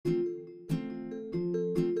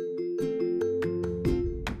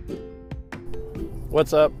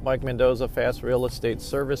What's up? Mike Mendoza, Fast Real Estate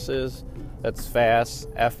Services. That's FASS,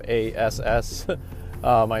 F-A-S-S.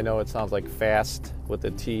 I know it sounds like fast with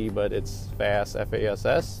a T, but it's FASS,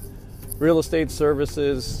 F-A-S-S. Real Estate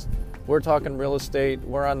Services. We're talking real estate.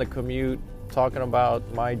 We're on the commute talking about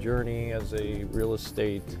my journey as a real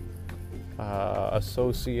estate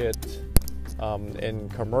associate in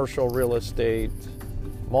commercial real estate,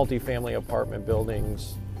 multifamily apartment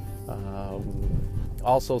buildings,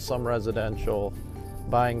 also some residential,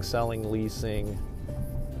 buying, selling, leasing,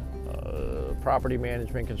 property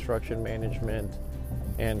management, construction management,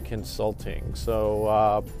 and consulting.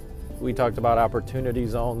 So we talked about opportunity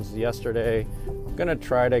zones yesterday. I'm going to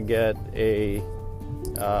try to get a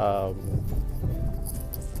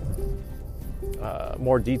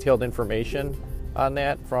more detailed information on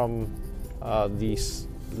that from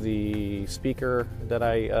the speaker that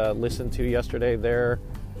I listened to yesterday. They're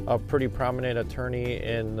a pretty prominent attorney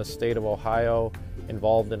in the state of Ohio,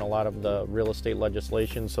 involved in a lot of the real estate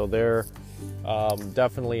legislation, so they're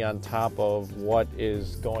definitely on top of what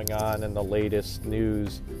is going on in the latest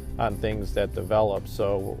news on things that develop.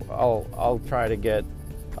 So I'll try to get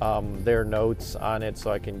their notes on it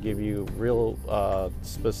so I can give you real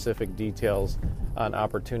specific details on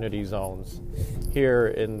opportunity zones here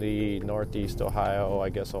in the Northeast Ohio,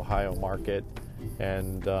 Ohio market,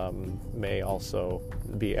 and may also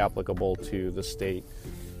be applicable to the state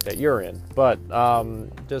that you're in. But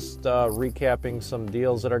just recapping some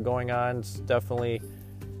deals that are going on. It's definitely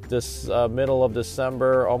this middle of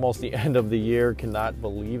December, almost the end of the year. Cannot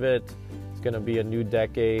believe it. It's going to be a new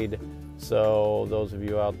decade. So those of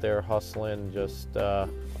you out there hustling, just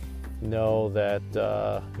know that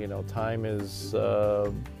time is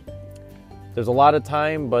there's a lot of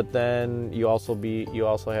time, but then you also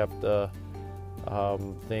have to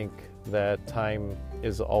think that time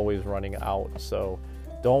is always running out. So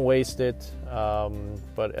don't waste it,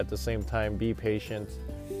 but at the same time, be patient,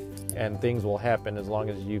 and things will happen as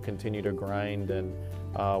long as you continue to grind and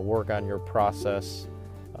work on your process,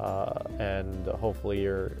 and hopefully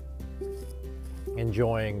you're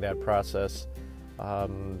enjoying that process.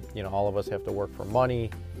 All of us have to work for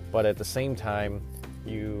money, but at the same time,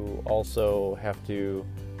 you also have to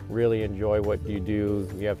really enjoy what you do.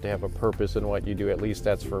 You have to have a purpose in what you do. At least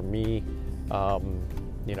that's for me.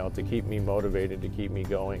 To keep me motivated, to keep me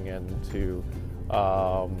going, and to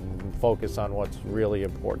focus on what's really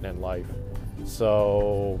important in life.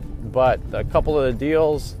 So, but a couple of the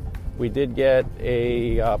deals, we did get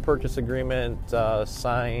a purchase agreement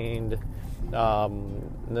signed.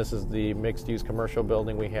 And this is the mixed-use commercial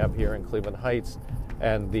building we have here in Cleveland Heights,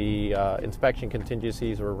 and the inspection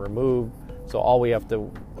contingencies were removed. So all we have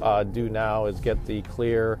to do now is get the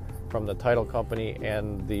clear from the title company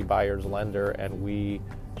and the buyer's lender, and we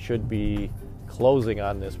should be closing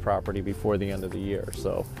on this property before the end of the year.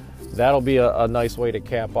 So that'll be a nice way to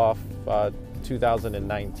cap off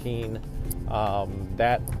 2019.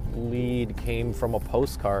 That lead came from a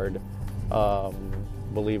postcard,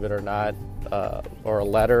 believe it or not, or a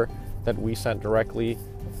letter that we sent directly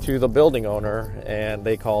to the building owner, and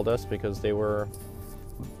they called us because they were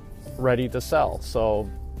ready to sell. So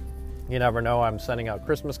you never know. I'm sending out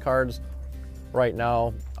Christmas cards right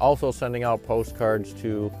now, also sending out postcards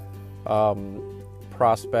to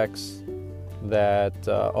prospects that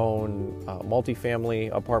own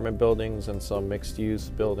multifamily apartment buildings and some mixed-use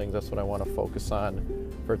buildings. That's what I want to focus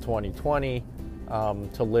on for 2020,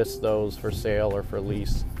 to list those for sale or for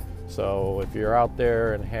lease. So if you're out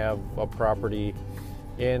there and have a property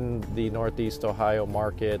in the Northeast Ohio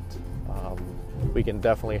market, we can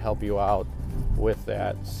definitely help you out with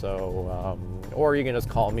that. So, or you can just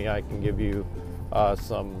call me. I can give you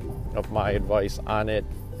some of my advice on it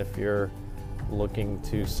if you're looking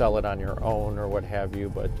to sell it on your own or what have you.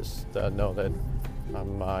 But just know that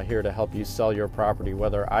I'm here to help you sell your property,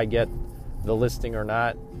 whether I get the listing or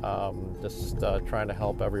not. Just trying to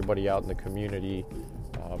help everybody out in the community,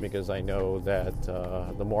 because I know that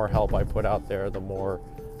the more help I put out there, the more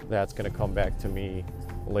that's going to come back to me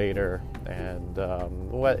later. And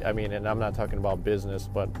and I'm not talking about business,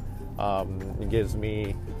 but it gives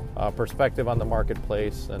me perspective on the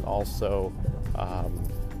marketplace, and also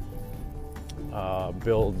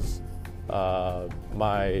builds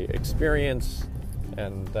my experience,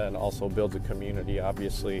 and then also builds a community,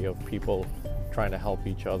 obviously, of people trying to help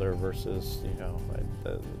each other versus,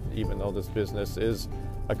 even though this business is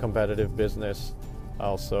a competitive business,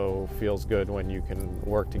 also feels good when you can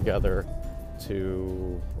work together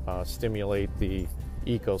to stimulate the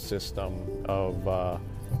ecosystem of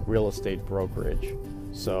real estate brokerage.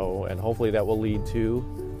 So, and hopefully that will lead to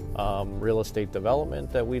real estate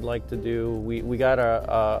development that we'd like to do. We got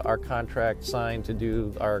our contract signed to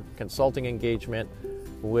do our consulting engagement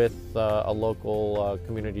with a local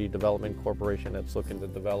community development corporation that's looking to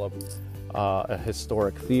develop a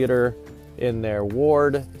historic theater in their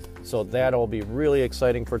ward. So that'll be really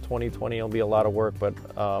exciting for 2020. It'll be a lot of work, but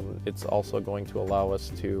it's also going to allow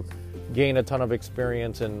us to gain a ton of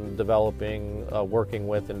experience in developing, working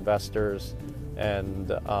with investors,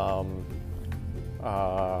 and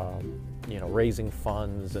raising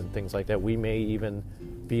funds and things like that. We may even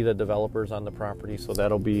be the developers on the property, so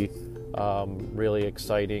that'll be really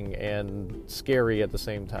exciting and scary at the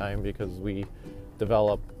same time, because we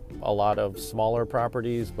develop a lot of smaller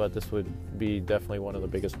properties, but this would be definitely one of the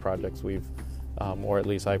biggest projects we've, or at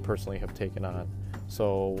least I personally have taken on.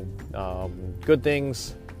 So good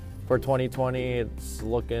things for 2020. It's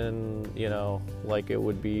looking, like it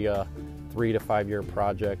would be a 3 to 5 year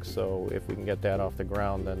project. So if we can get that off the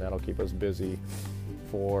ground, then that'll keep us busy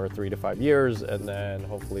for 3 to 5 years, and then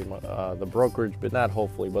hopefully the brokerage, but not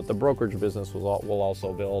hopefully, but the brokerage business will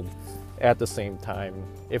also build at the same time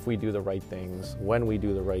if we do the right things, when we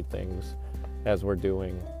do the right things, as we're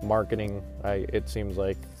doing. Marketing, it seems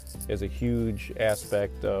like, is a huge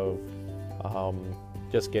aspect of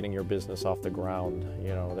just getting your business off the ground.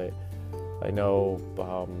 I know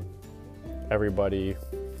everybody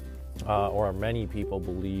or many people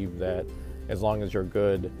believe that as long as you're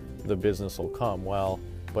good, the business will come. Well,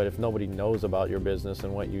 but if nobody knows about your business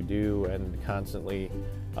and what you do and constantly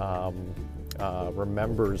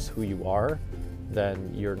remembers who you are,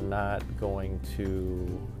 then you're not going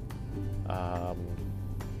to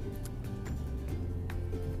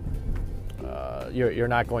you're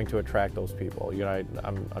not going to attract those people.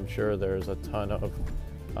 I'm sure there's a ton of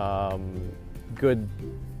good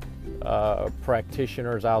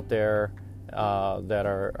practitioners out there that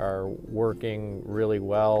are working really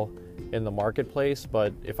well in the marketplace,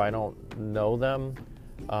 but if I don't know them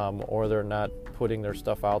or they're not putting their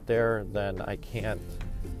stuff out there, then I can't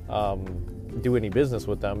do any business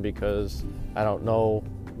with them because I don't know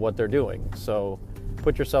what they're doing. So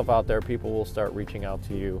put yourself out there. People will start reaching out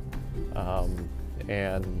to you,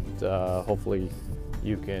 and hopefully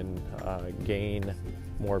you can gain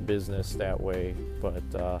more business that way.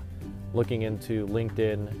 But looking into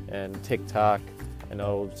LinkedIn and TikTok, I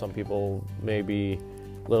know some people may be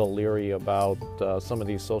a little leery about some of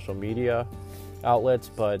these social media outlets,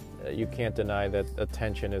 but you can't deny that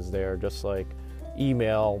attention is there. Just like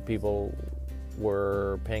email, people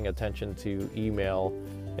were paying attention to email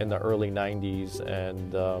in the early 90s,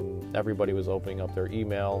 and everybody was opening up their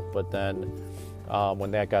email. But then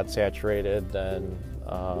when that got saturated, then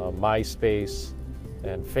MySpace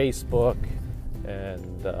and Facebook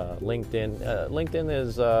and LinkedIn. LinkedIn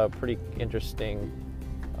is a pretty interesting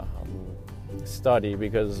study,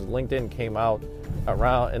 because LinkedIn came out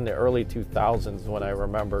around in the early 2000s when I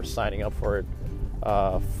remember signing up for it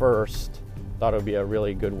first. Thought it would be a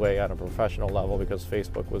really good way on a professional level, because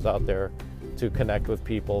Facebook was out there to connect with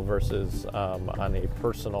people versus on a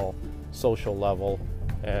personal social level.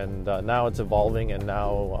 And now it's evolving, and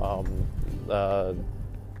now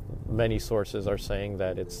many sources are saying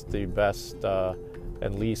that it's the best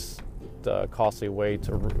and least costly way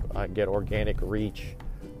to get organic reach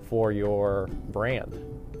for your brand.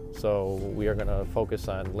 So we are going to focus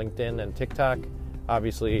on LinkedIn and TikTok,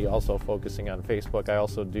 obviously also focusing on Facebook.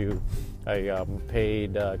 I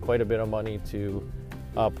paid quite a bit of money to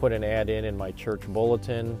put an ad in my church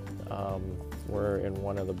bulletin. We're in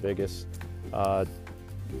one of the biggest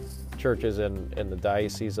churches in the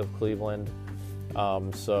Diocese of Cleveland.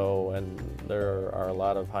 And there are a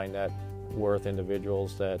lot of high net worth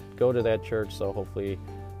individuals that go to that church, so hopefully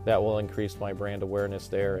that will increase my brand awareness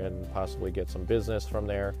there and possibly get some business from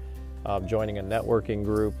there. Joining a networking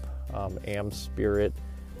group, Am Spirit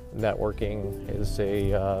Networking is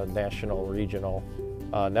a national, regional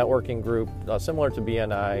networking group similar to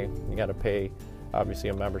BNI. You got to pay, obviously,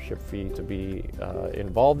 a membership fee to be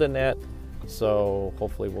involved in that. So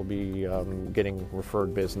hopefully we'll be getting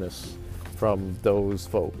referred business from those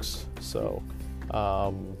folks. So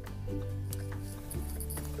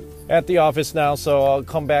at the office now, so I'll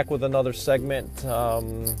come back with another segment,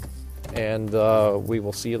 and we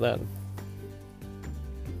will see you then.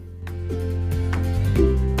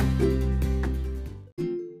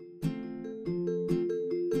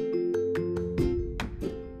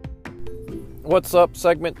 What's up?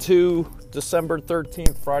 Segment 2, December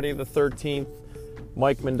 13th, Friday the 13th.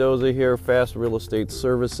 Mike Mendoza here, Fast Real Estate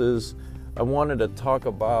Services. I wanted to talk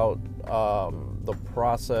about the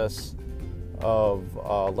process of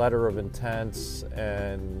letter of intents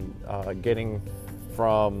and getting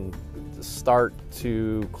from start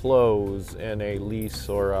to close in a lease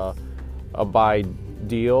or a buy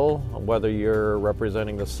deal, whether you're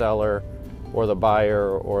representing the seller or the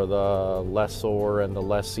buyer or the lessor and the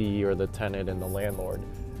lessee or the tenant and the landlord.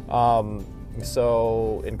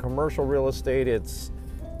 So in commercial real estate, it's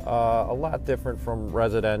a lot different from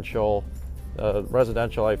residential.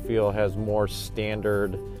 Residential, I feel, has more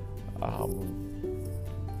standard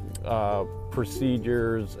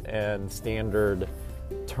procedures and standard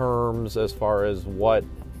terms as far as what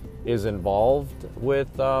is involved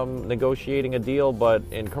with negotiating a deal. But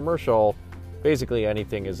in commercial, basically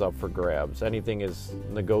anything is up for grabs. Anything is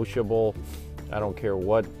negotiable. I don't care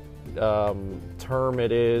what term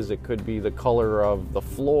it is. It could be the color of the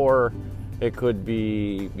floor. It could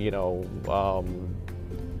be,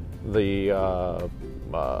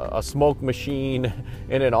 a smoke machine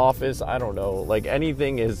in an office. I don't know. Like,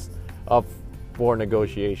 anything is up for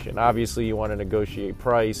negotiation. Obviously, you want to negotiate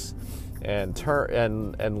price and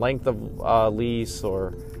and length of lease,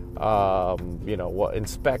 or what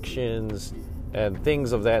inspections and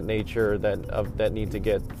things of that nature that need to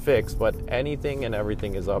get fixed. But anything and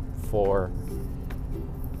everything is up for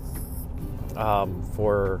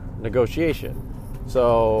negotiation.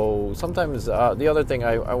 So sometimes the other thing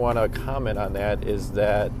I want to comment on that is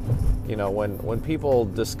that, when people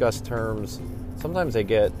discuss terms, sometimes they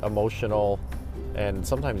get emotional and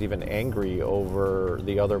sometimes even angry over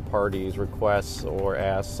the other party's requests or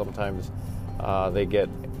asks. Sometimes they get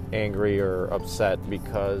angry or upset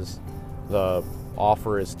because the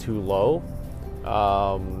offer is too low.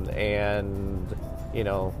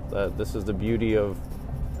 This is the beauty of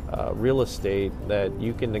real estate, that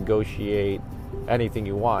you can negotiate anything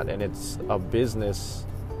you want, and it's a business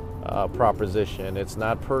proposition. It's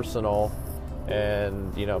not personal.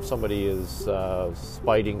 And if somebody is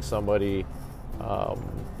spiting somebody,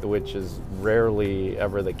 which is rarely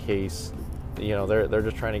ever the case, they're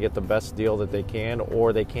just trying to get the best deal that they can,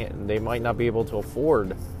 or they might not be able to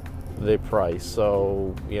afford the price.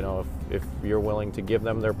 So if you're willing to give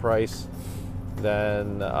them their price,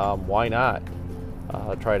 then why not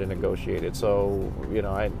try to negotiate it? So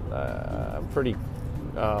I'm pretty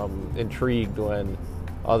intrigued when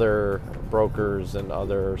other brokers and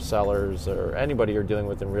other sellers or anybody you're dealing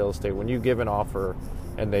with in real estate, when you give an offer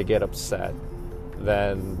and they get upset,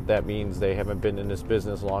 then that means they haven't been in this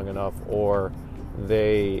business long enough, or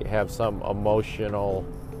they have some emotional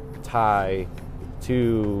tie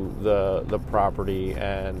to the property,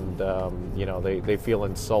 and they feel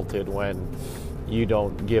insulted when you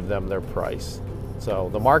don't give them their price. So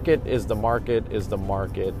the market is the market is the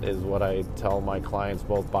market is what I tell my clients,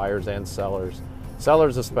 both buyers and sellers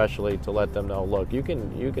especially, to let them know, look, you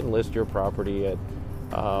can list your property at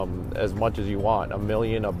as much as you want, $1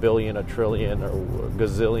 million, $1 billion, $1 trillion, or $1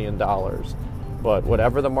 gazillion dollars, but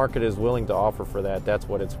whatever the market is willing to offer for that, that's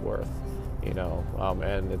what it's worth.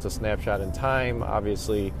 And it's a snapshot in time.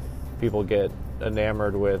 Obviously, people get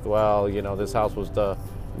enamored with, this house was the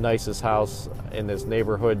nicest house in this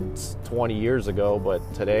neighborhood 20 years ago,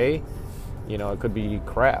 but today, it could be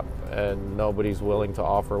crap, and nobody's willing to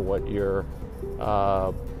offer what you're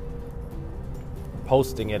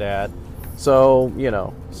posting it at. So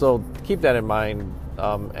keep that in mind.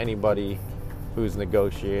 Anybody who's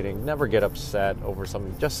negotiating, never get upset over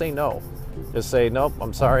something. Just say no. Just say, nope,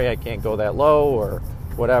 I'm sorry, I can't go that low, or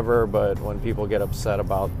whatever. But when people get upset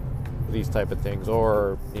about these type of things,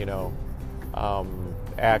 or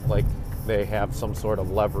act like they have some sort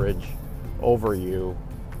of leverage over you,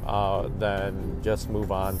 then just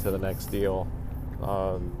move on to the next deal.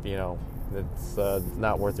 It's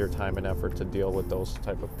not worth your time and effort to deal with those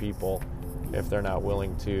type of people if they're not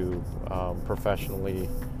willing to professionally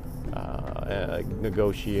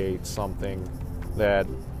negotiate something that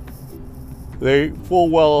they full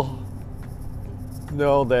well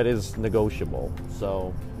know that is negotiable.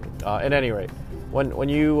 So at any rate, when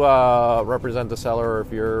you represent the seller, or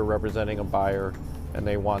if you're representing a buyer and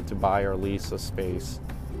they want to buy or lease a space,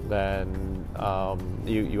 then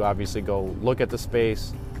you obviously go look at the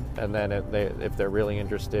space, and then if they're really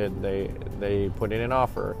interested, they put in an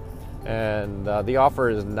offer. And the offer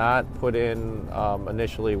is not put in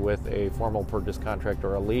initially with a formal purchase contract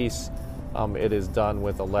or a lease. It is done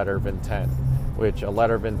with a letter of intent, which a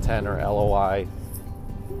letter of intent, or LOI,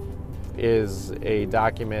 is a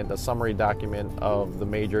document, a summary document of the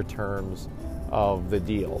major terms of the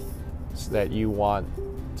deal that you want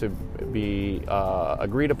to be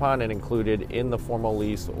agreed upon and included in the formal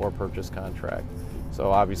lease or purchase contract. So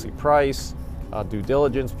obviously price, due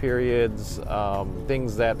diligence periods,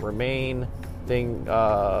 things that remain,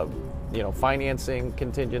 financing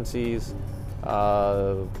contingencies,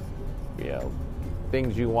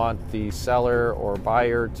 things you want the seller or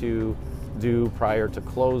buyer to do prior to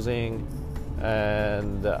closing,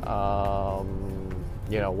 and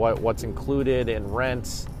what's included in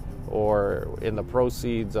rents or in the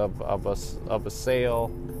proceeds of a sale,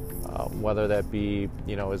 whether that be,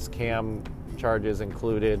 is CAM charges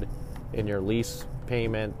included in your lease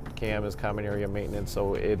payment. CAM is common area maintenance,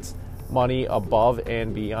 so it's money above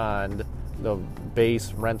and beyond the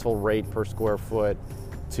base rental rate per square foot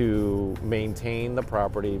to maintain the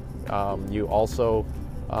property. You also,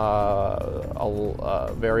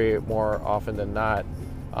 very more often than not,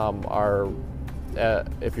 are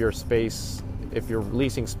if you're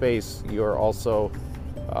leasing space, you're also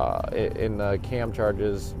in the CAM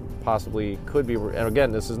charges possibly could be, and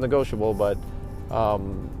again, this is negotiable, but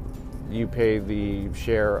you pay the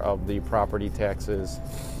share of the property taxes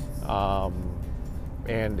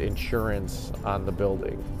and insurance on the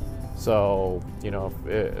building. So,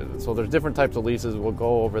 so there's different types of leases. We'll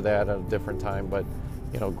go over that at a different time, but,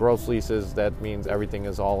 gross leases, that means everything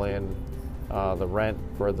is all in. The rent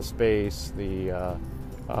for the space, the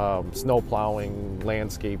snow plowing,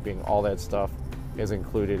 landscaping, all that stuff is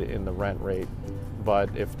included in the rent rate. But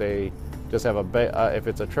if they just have if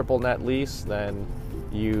it's a triple net lease, then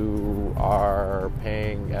you are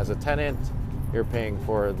paying as a tenant. You're paying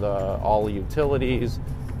for all the utilities,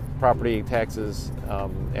 property taxes,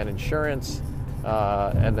 and insurance,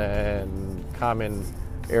 and then common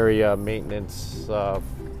area maintenance,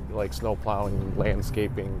 like snow plowing,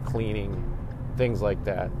 landscaping, cleaning, things like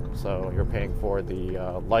that. So you're paying for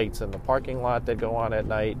the lights in the parking lot that go on at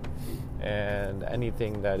night, and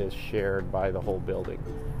anything that is shared by the whole building.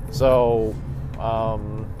 So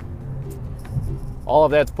all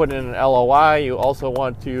of that's put in an LOI. You also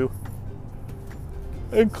want to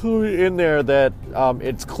include in there that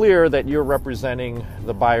it's clear that you're representing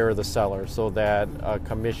the buyer or the seller, so that a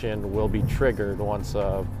commission will be triggered once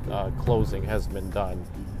a closing has been done.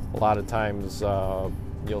 A lot of times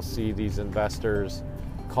you'll see these investors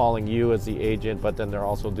calling you as the agent, but then they're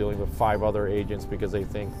also dealing with 5 other agents because they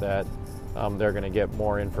think that they're going to get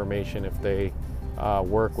more information if they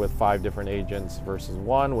work with 5 different agents versus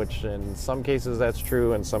 1, which in some cases that's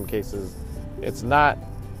true, in some cases it's not.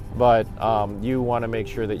 But you want to make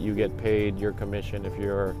sure that you get paid your commission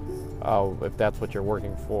if that's what you're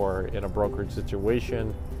working for in a brokerage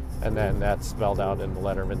situation, and then that's spelled out in the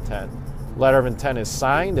letter of intent. Letter of intent is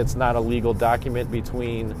signed. It's not a legal document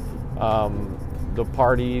between the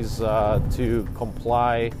parties to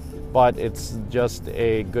comply, but it's just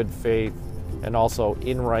a good faith and also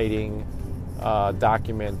in writing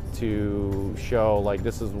document to show, like,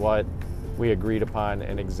 this is what we agreed upon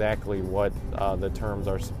and exactly what the terms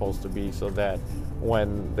are supposed to be, so that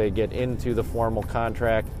when they get into the formal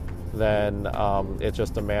contract, then it's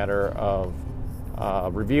just a matter of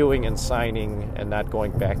reviewing and signing and not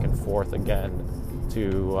going back and forth again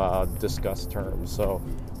to discuss terms. So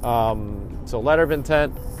letter of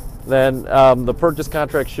intent. Then the purchase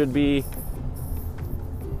contract should be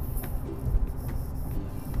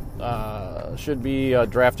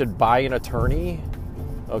drafted by an attorney.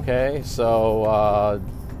 Okay, so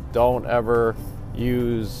don't ever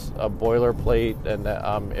use a boilerplate, and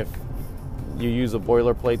if you use a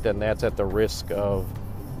boilerplate, then that's at the risk of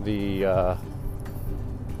the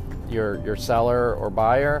your seller or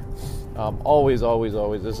buyer. Always,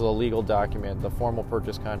 this is a legal document. The formal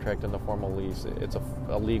purchase contract and the formal lease, it's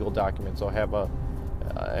a legal document. So have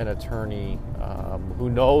an attorney who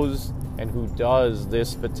knows and who does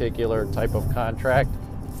this particular type of contract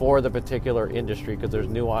for the particular industry, because there's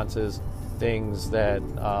nuances, things that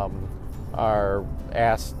are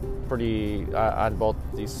asked pretty on both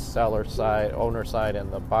the seller side, owner side,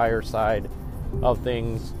 and the buyer side of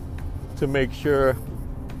things, to make sure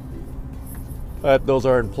that those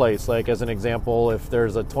are in place. Like, as an example, if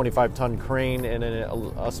there's a 25-ton crane in a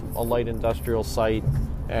light industrial site,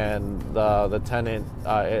 and the tenant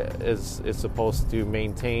is supposed to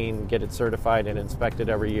maintain, get it certified and inspected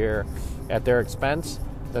every year at their expense,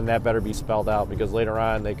 then that better be spelled out, because later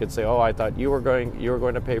on they could say, oh, I thought you were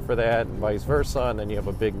going to pay for that, and vice versa, and then you have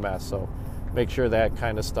a big mess. So make sure that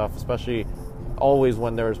kind of stuff, especially always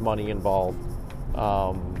when there's money involved,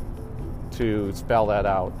 to spell that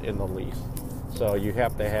out in the lease. So you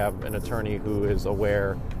have to have an attorney who is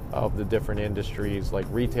aware of the different industries, like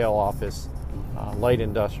retail, office, light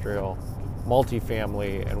industrial,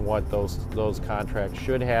 multifamily, and what those contracts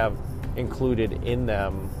should have included in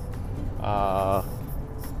them,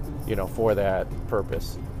 for that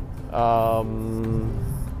purpose.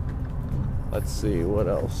 Let's see, what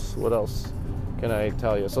else can I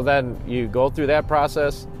tell you? So then you go through that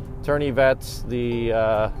process. Attorney vets the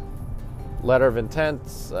letter of intent,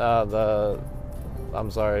 the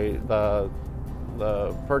the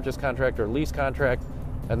purchase contract or lease contract,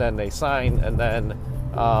 and then they sign, and then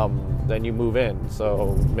you move in.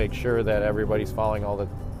 So make sure that everybody's following all the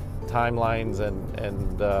timelines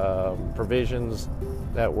and provisions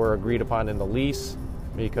that were agreed upon in the lease,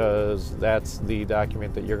 because that's the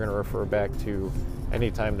document that you're going to refer back to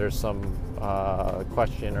anytime there's some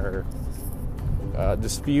question or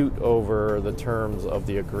dispute over the terms of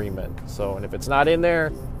the agreement. So, and if it's not in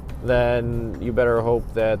there, then you better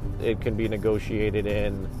hope that it can be negotiated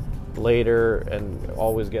in later, and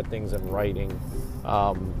always get things in writing.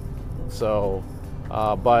 But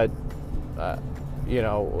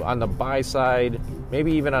on the buy side,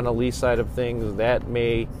 maybe even on the lease side of things, that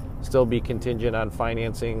may still be contingent on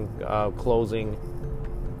financing, closing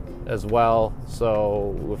as well.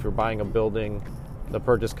 So if you're buying a building, the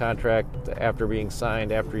purchase contract, after being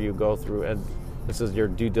signed, after you go through, and this is your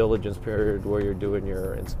due diligence period where you're doing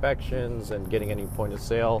your inspections and getting any point of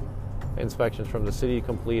sale inspections from the city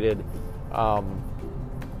completed,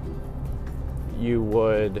 you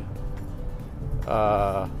would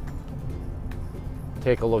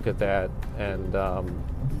take a look at that and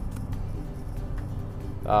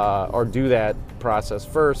or do that process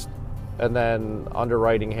first, and then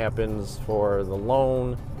underwriting happens for the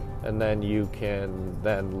loan, and then you can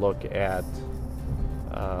then look at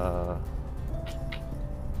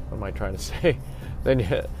what am I trying to say?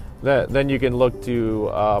 Then you can look to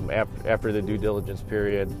after the due diligence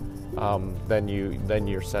period, then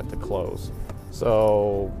you're set to close.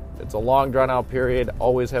 So it's a long, drawn out period.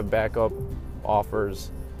 Always have backup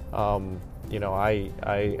offers. I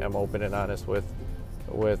am open and honest with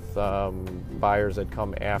buyers that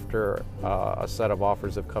come after a set of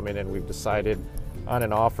offers have come in and we've decided on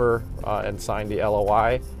an offer and signed the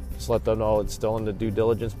LOI. Just let them know it's still in the due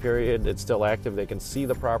diligence period. It's still active. They can see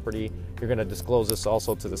the property. You're going to disclose this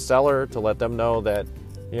also to the seller to let them know that,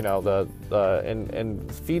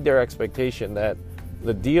 and feed their expectation that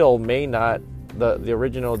the deal may not, the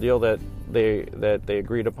original deal that they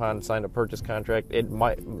agreed upon, signed a purchase contract, it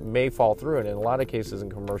may fall through. And in a lot of cases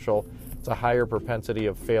in commercial, it's a higher propensity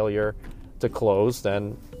of failure to close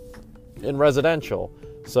than in residential.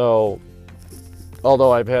 So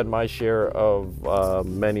although I've had my share of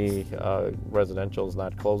many residentials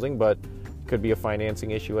not closing, but could be a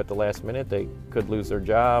financing issue at the last minute. They could lose their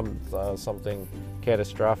job. Something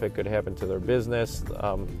catastrophic could happen to their business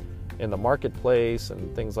in the marketplace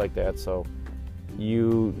and things like that. So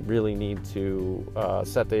you really need to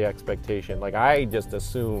set the expectation. Like, I just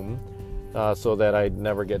assume, so that I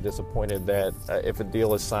never get disappointed, that if a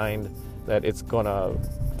deal is signed, that it's gonna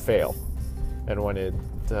fail. And when it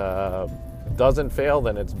doesn't fail,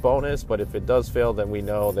 then it's bonus. But if it does fail, then we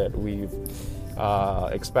know that we've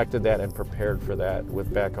expected that and prepared for that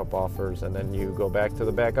with backup offers. And then you go back to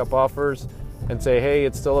the backup offers and say, hey,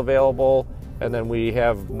 it's still available. And then we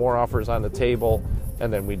have more offers on the table.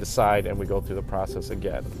 And then we decide and we go through the process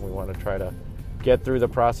again. We want to try to get through the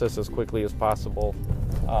process as quickly as possible.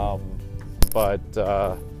 But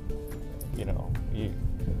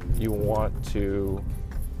you want to,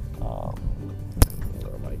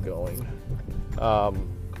 where am I going?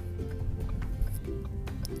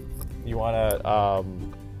 You want to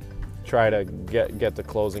try to get to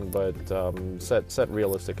closing, but set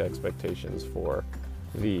realistic expectations for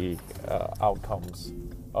the outcomes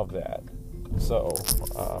of that. So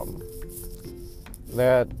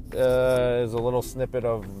that is a little snippet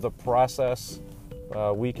of the process.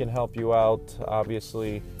 We can help you out.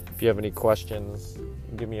 Obviously, if you have any questions,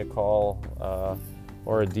 give me a call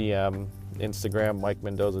or a DM. Instagram, Mike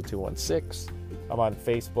Mendoza 216. I'm on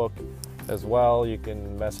Facebook as well. You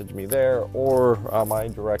can message me there, or my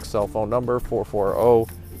direct cell phone number,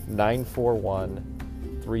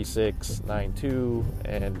 440-941-3692,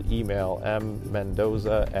 and email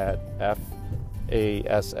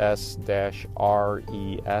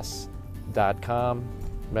mmendoza@fass-res.com,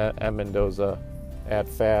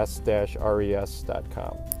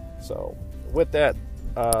 mmendoza@fast-res.com. So with that,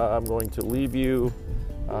 I'm going to leave you,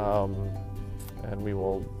 and we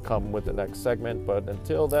will come with the next segment. But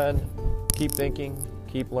until then, keep thinking,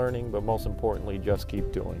 keep learning, but most importantly, just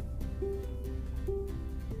keep doing.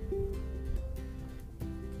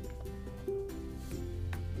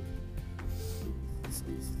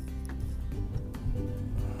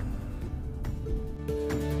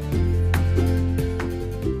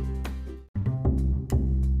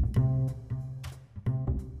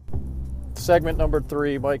 Segment number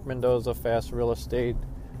 3, Mike Mendoza, Fast Real Estate,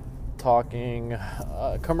 talking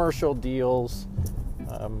commercial deals.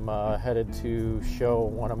 I'm headed to show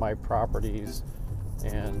one of my properties,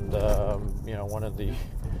 and one of the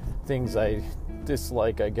things I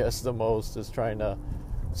dislike, I guess, the most is trying to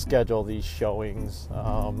schedule these showings.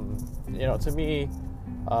 To me,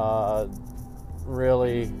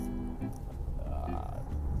 really,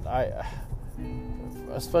 I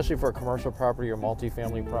especially for a commercial property or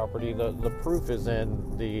multifamily property, the proof is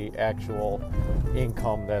in the actual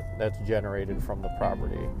income that's generated from the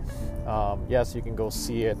property. Yes, you can go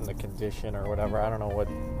see it in the condition or whatever. I don't know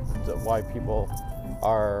why people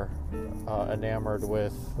are enamored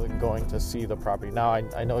with going to see the property. Now,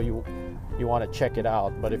 I know you want to check it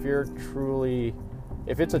out, but if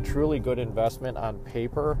it's a truly good investment on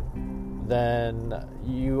paper, then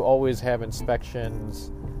you always have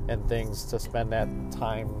inspections and things to spend that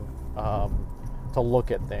time to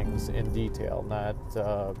look at things in detail, not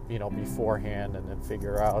beforehand and then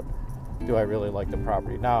figure out, do I really like the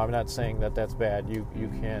property? Now, I'm not saying that that's bad. You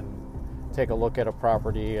can take a look at a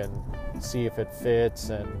property and see if it fits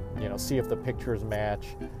and see if the pictures match.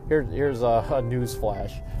 Here's a news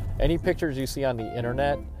flash. Any pictures you see on the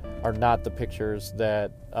internet are not the pictures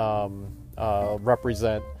that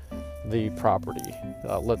represent the property.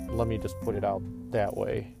 Let me just put it out that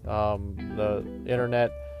way. The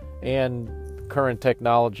internet and current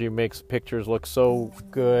technology makes pictures look so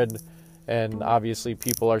good, and obviously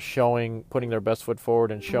people are putting their best foot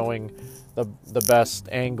forward and showing the best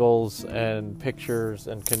angles and pictures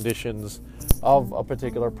and conditions of a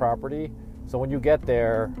particular property. So when you get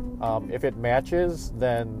there, if it matches,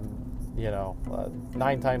 then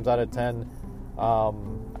 9 times out of 10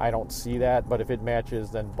 I don't see that, but if it matches,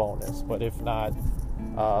 then bonus. But if not,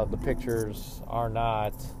 the pictures are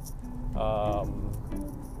not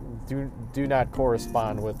do not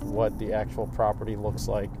correspond with what the actual property looks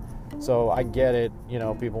like. So I get it,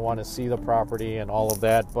 people want to see the property and all of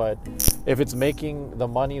that, but if it's making the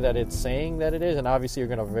money that it's saying that it is, and obviously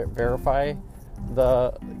you're going to verify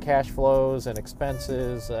the cash flows and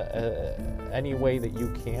expenses any way that you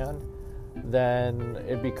can, then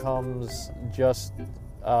it becomes just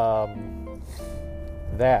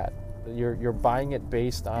that you're buying it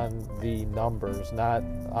based on the numbers, not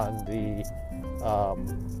on the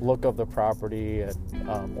look of the property and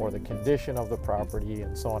or the condition of the property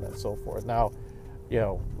and so on and so forth. Now,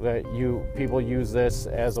 people use this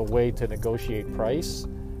as a way to negotiate price,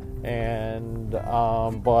 and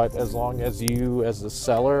but as long as you as the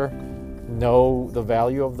seller know the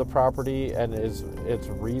value of the property and it's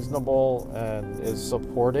reasonable and is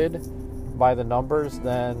supported by the numbers,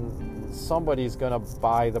 then somebody's going to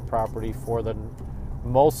buy the property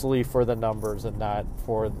mostly for the numbers and not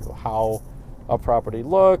for how a property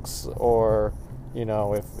looks, or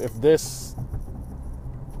if this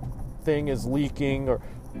thing is leaking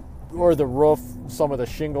or the roof, some of the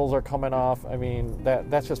shingles are coming off. I mean,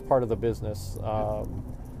 that's just part of the business,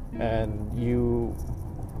 and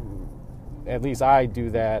at least I do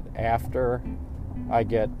that after I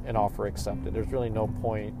get an offer accepted. There's really no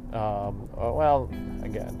point,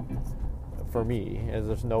 again, for me,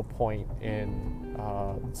 there's no point in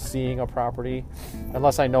seeing a property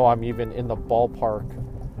unless I know I'm even in the ballpark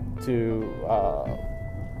to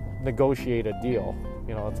negotiate a deal.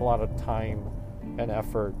 It's a lot of time and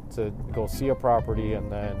effort to go see a property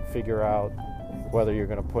and then figure out whether you're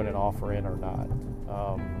going to put an offer in or not.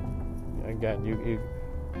 Again, you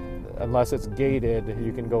unless it's gated,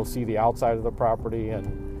 you can go see the outside of the property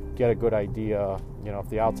and get a good idea. If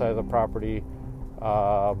the outside of the property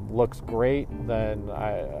looks great, then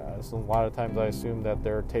so a lot of times I assume that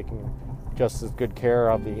they're taking just as good care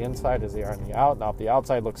of the inside as they are on the out. Now, if the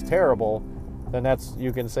outside looks terrible, then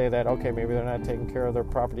you can say that, okay, maybe they're not taking care of their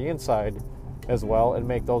property inside as well, and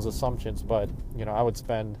make those assumptions. But I would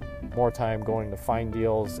spend more time going to find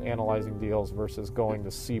deals, analyzing deals, versus going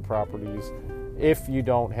to see properties if you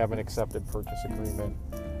don't have an accepted purchase agreement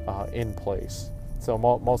in place. So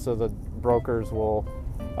most of the brokers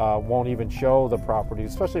won't even show the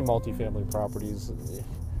properties, especially multifamily properties.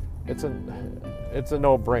 It's a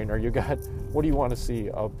no-brainer. You got, what do you want to see?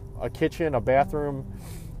 A kitchen, a bathroom,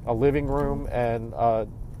 a living room, and a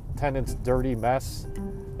tenant's dirty mess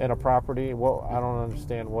in a property? Well, I don't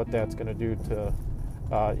understand what that's going to do to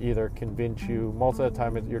either convince you. Most of the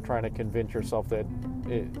time, you're trying to convince yourself that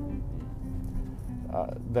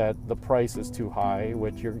that the price is too high,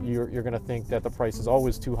 which you're going to think that the price is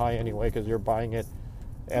always too high anyway, because you're buying it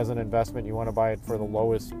as an investment. You want to buy it for the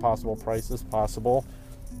lowest possible prices possible.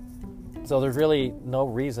 So there's really no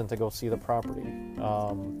reason to go see the property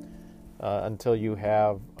until you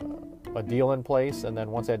have a deal in place, and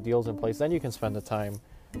then once that deal's in place, then you can spend the time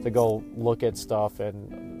to go look at stuff,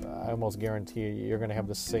 and I almost guarantee you're going to have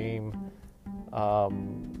the same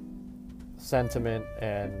sentiment,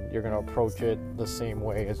 and you're going to approach it the same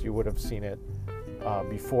way as you would have seen it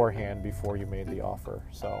beforehand, before you made the offer.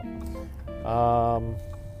 So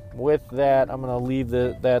with that, I'm going to leave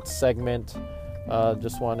that segment.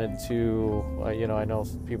 Just wanted to, I know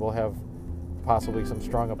people have possibly some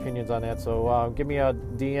strong opinions on that. So give me a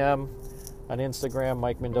DM on Instagram,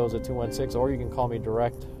 Mike Mendoza 216, or you can call me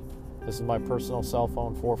direct. This is my personal cell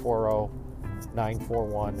phone,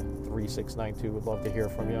 440-941-3692. Would love to hear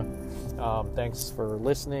from you. Thanks for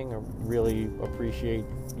listening. I really appreciate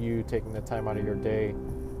you taking the time out of your day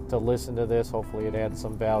to listen to this. Hopefully it adds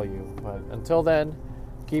some value. But until then,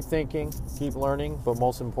 keep thinking, keep learning, but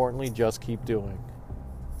most importantly, just keep doing.